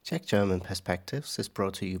Czech German Perspectives is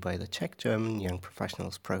brought to you by the Czech German Young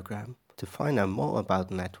Professionals Program. To find out more about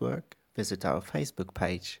the network, visit our Facebook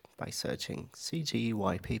page by searching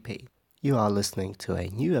CGYPP. You are listening to a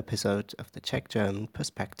new episode of the Czech German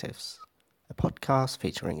Perspectives, a podcast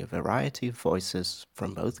featuring a variety of voices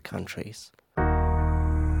from both countries.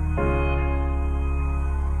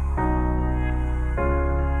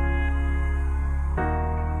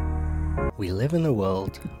 We live in a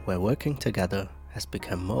world where working together has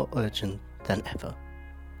become more urgent than ever.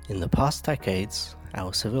 In the past decades,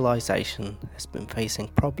 our civilization has been facing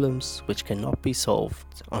problems which cannot be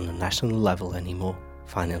solved on a national level anymore.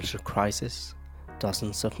 Financial crisis,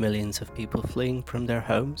 dozens of millions of people fleeing from their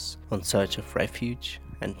homes in search of refuge,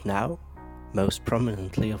 and now, most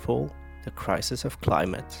prominently of all, the crisis of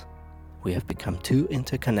climate. We have become too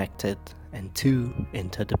interconnected and too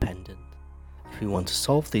interdependent. If we want to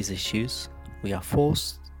solve these issues, we are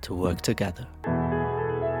forced to work together.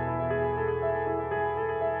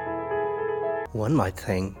 One might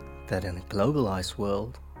think that in a globalized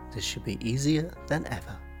world, this should be easier than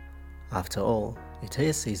ever. After all, it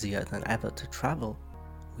is easier than ever to travel.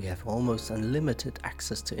 We have almost unlimited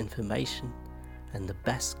access to information and the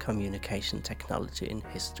best communication technology in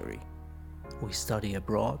history. We study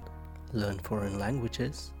abroad, learn foreign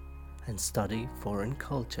languages, and study foreign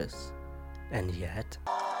cultures. And yet,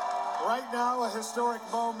 right now, a historic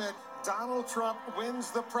moment. Donald Trump wins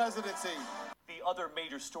the presidency. The other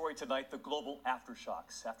major story tonight, the global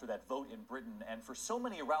aftershocks after that vote in Britain, and for so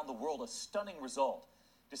many around the world, a stunning result,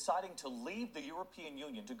 deciding to leave the European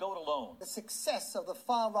Union, to go it alone. The success of the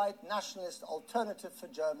far-right nationalist Alternative for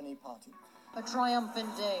Germany party. A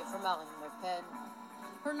triumphant day for Marine Le Pen.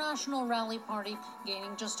 Her National Rally Party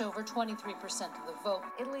gaining just over 23% of the vote.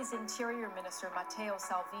 Italy's Interior Minister Matteo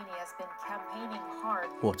Salvini has been campaigning hard.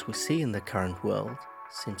 What we see in the current world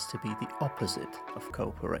seems to be the opposite of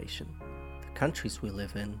cooperation. The countries we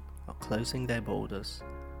live in are closing their borders,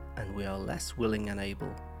 and we are less willing and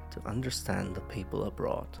able to understand the people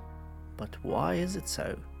abroad. But why is it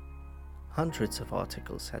so? Hundreds of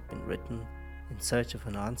articles had been written in search of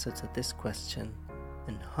an answer to this question,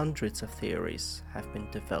 and hundreds of theories have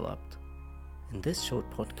been developed. In this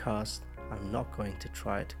short podcast, I'm not going to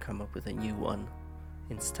try to come up with a new one.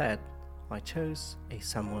 Instead, I chose a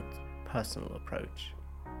somewhat personal approach.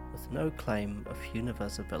 With no claim of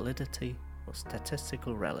universal validity or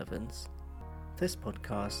statistical relevance, this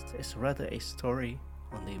podcast is rather a story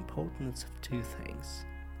on the importance of two things: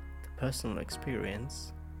 the personal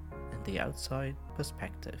experience and the outside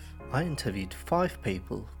perspective. I interviewed 5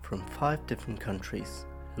 people from 5 different countries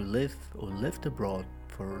who live or lived abroad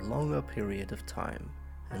for a longer period of time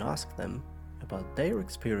and asked them about their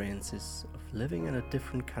experiences of living in a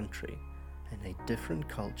different country and a different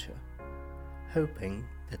culture, hoping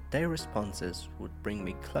that their responses would bring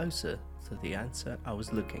me closer to the answer I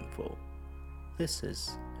was looking for. This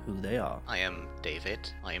is who they are. I am David,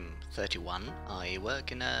 I'm 31, I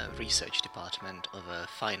work in a research department of a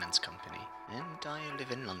finance company, and I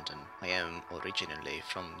live in London. I am originally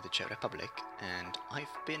from the Czech Republic, and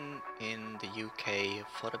I've been in the UK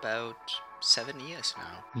for about 7 years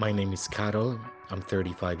now. My name is Karol, I'm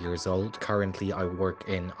 35 years old. Currently I work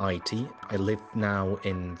in IT. I live now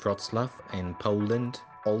in Wrocław in Poland.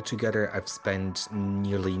 Altogether, I've spent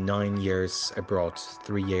nearly 9 years abroad,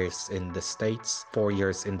 3 years in the States, 4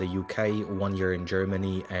 years in the UK, 1 year in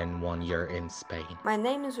Germany, and 1 year in Spain. My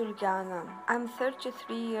name is Juliana. I'm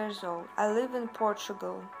 33 years old. I live in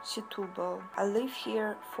Portugal, Setúbal. I live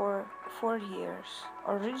here for 4 years.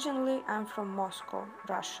 Originally, I'm from Moscow,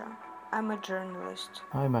 Russia. I'm a journalist.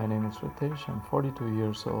 Hi, my name is Ritesh. I'm 42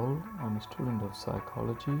 years old. I'm a student of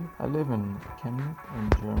psychology. I live in Chemnitz in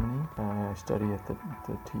Germany. I study at the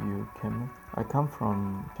TU Chemnitz. I come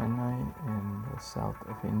from Chennai in the south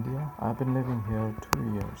of India. I've been living here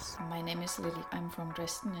 2 years. My name is Lily. I'm from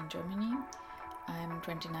Dresden in Germany. I'm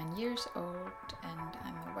 29 years old and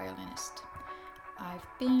I'm a violinist. I've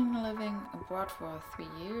been living abroad for 3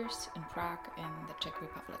 years in Prague in the Czech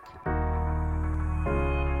Republic.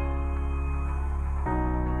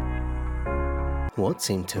 What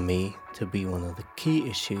seemed to me to be one of the key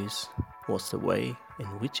issues was the way in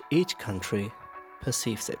which each country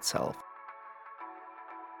perceives itself.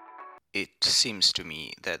 It seems to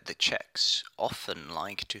me that the Czechs often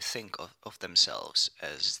like to think of themselves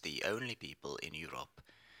as the only people in Europe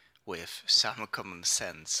with some common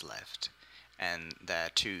sense left, and their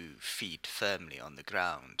 2 feet firmly on the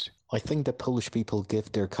ground. I think the Polish people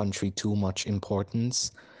give their country too much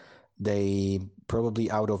importance. They, probably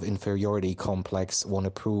out of inferiority complex, want to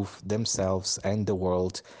prove themselves and the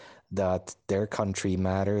world that their country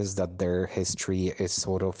matters, that their history is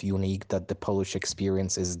sort of unique, that the Polish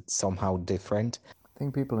experience is somehow different. I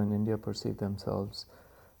think people in India perceive themselves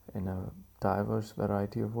in a diverse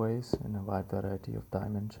variety of ways, in a wide variety of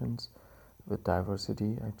dimensions, with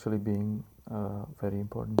diversity actually being a very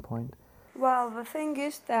important point. Well, the thing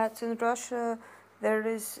is that in Russia there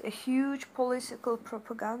is a huge political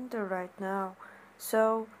propaganda right now.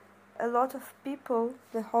 So a lot of people,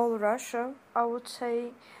 the whole Russia, I would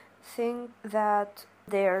say, think that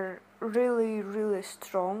they're really, really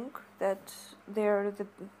strong, that they're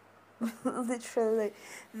literally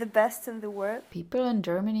the best in the world. People in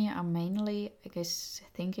Germany are mainly, I guess,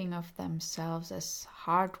 thinking of themselves as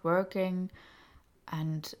hardworking,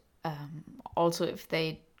 and also if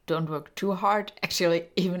they don't work too hard, actually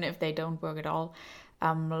even if they don't work at all,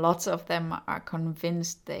 lots of them are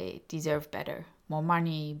convinced they deserve better. More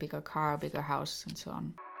money, bigger car, bigger house, and so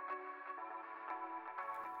on.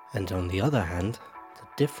 And on the other hand, the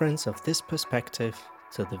difference of this perspective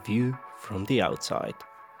to the view from the outside.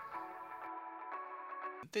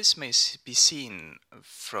 This may be seen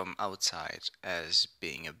from outside as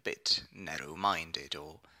being a bit narrow-minded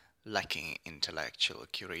or lacking intellectual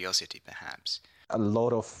curiosity, perhaps. A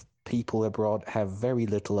lot of people abroad have very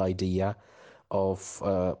little idea of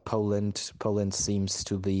Poland. Poland seems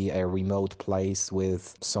to be a remote place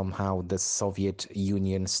with somehow the Soviet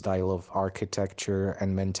Union style of architecture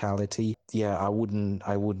and mentality. Yeah, I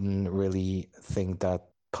wouldn't really think that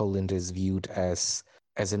Poland is viewed as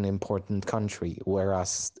an important country,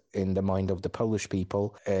 whereas in the mind of the Polish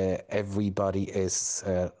people, everybody is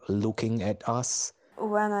looking at us.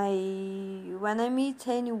 When I meet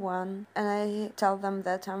anyone and I tell them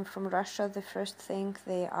that I'm from Russia, the first thing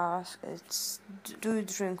they ask is, do you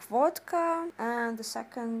drink vodka? And the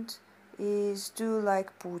second is, do you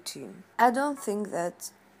like Putin? I don't think that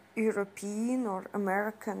European or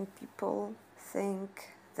American people think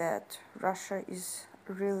that Russia is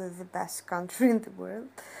really the best country in the world.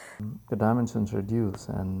 The dimensions reduce,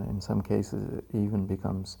 and in some cases it even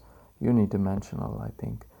becomes unidimensional, I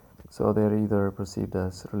think. So they're either perceived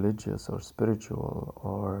as religious or spiritual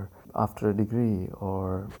or after a degree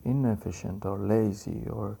or inefficient or lazy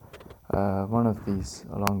or one of these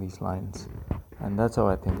along these lines. And that's how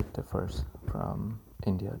I think it differs from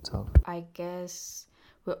India itself. I guess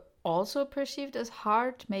we're also perceived as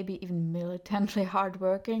hard, maybe even militantly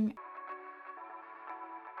hardworking.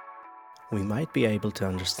 We might be able to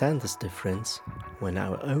understand this difference when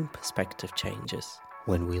our own perspective changes.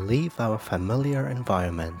 When we leave our familiar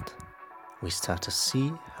environment, we start to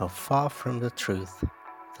see how far from the truth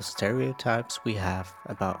the stereotypes we have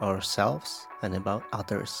about ourselves and about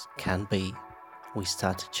others can be. We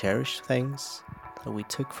start to cherish things that we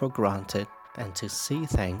took for granted and to see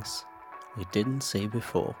things we didn't see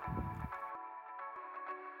before.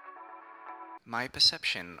 My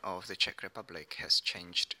perception of the Czech Republic has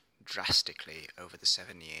changed drastically over the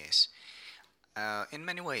 7 years. In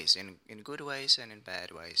many ways, in good ways and in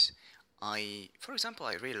bad ways. For example,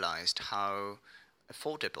 I realized how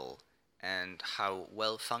affordable and how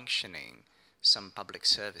well-functioning some public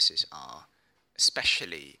services are,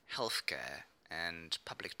 especially healthcare and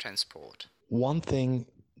public transport. One thing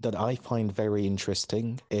that I find very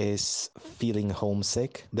interesting is feeling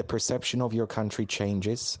homesick. The perception of your country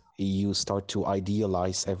changes. You start to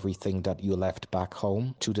idealize everything that you left back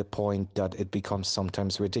home to the point that it becomes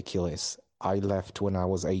sometimes ridiculous. I left when I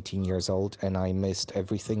was 18 years old and I missed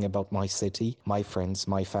everything about my city, my friends,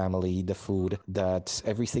 my family, the food, that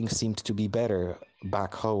everything seemed to be better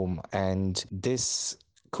back home. And this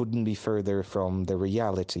couldn't be further from the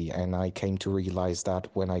reality. And I came to realize that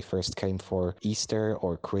when I first came for Easter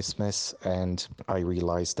or Christmas, and I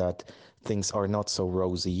realized that things are not so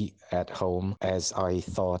rosy at home as I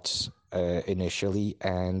thought initially,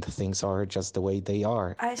 and things are just the way they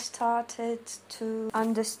are. I started to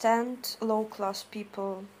understand low-class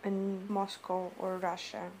people in Moscow or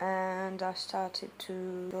Russia, and I started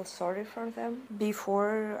to feel sorry for them.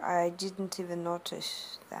 Before, I didn't even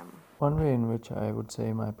notice them. One way in which I would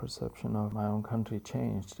say my perception of my own country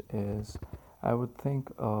changed is I would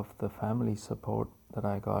think of the family support that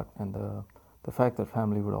I got and the fact that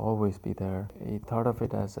family would always be there. I thought of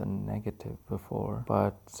it as a negative before,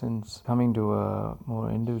 but since coming to a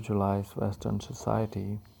more individualized Western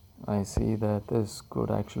society, I see that this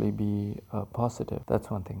could actually be a positive.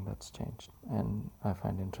 That's one thing that's changed, and I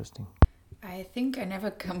find interesting. I think I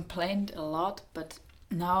never complained a lot, but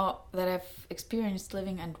now that I've experienced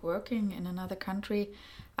living and working in another country,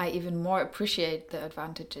 I even more appreciate the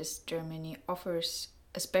advantages Germany offers,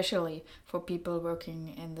 especially for people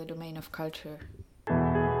working in the domain of culture.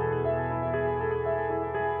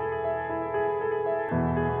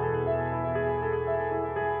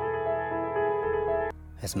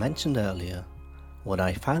 As mentioned earlier, what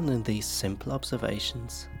I found in these simple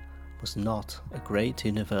observations was not a great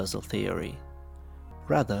universal theory,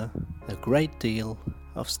 rather a great deal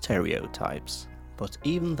of stereotypes, but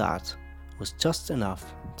even that was just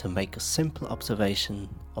enough to make a simple observation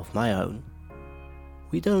of my own.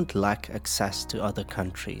 We don't lack access to other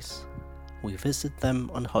countries. We visit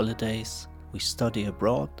them on holidays, we study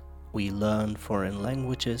abroad, we learn foreign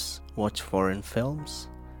languages, watch foreign films,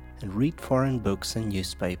 and read foreign books and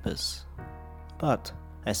newspapers. But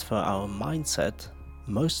as for our mindset,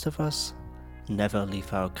 most of us never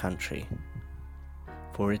leave our country.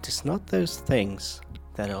 For it is not those things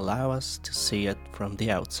that allow us to see it from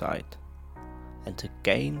the outside and to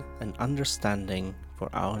gain an understanding for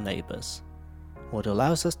our neighbors. What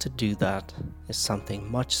allows us to do that is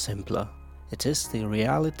something much simpler. It is the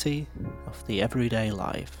reality of the everyday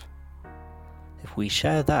life. If we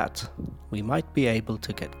share that, we might be able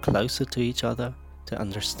to get closer to each other, to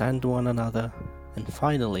understand one another, and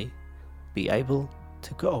finally be able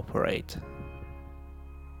to cooperate.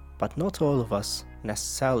 But not all of us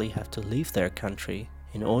necessarily have to leave their country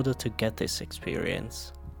in order to get this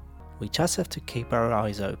experience. We just have to keep our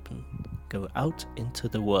eyes open, go out into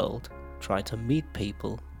the world, try to meet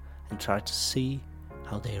people, and try to see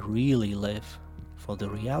how they really live, for the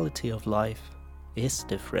reality of life is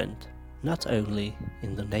different, not only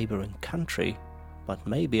in the neighboring country, but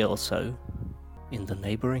maybe also in the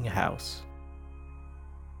neighboring house.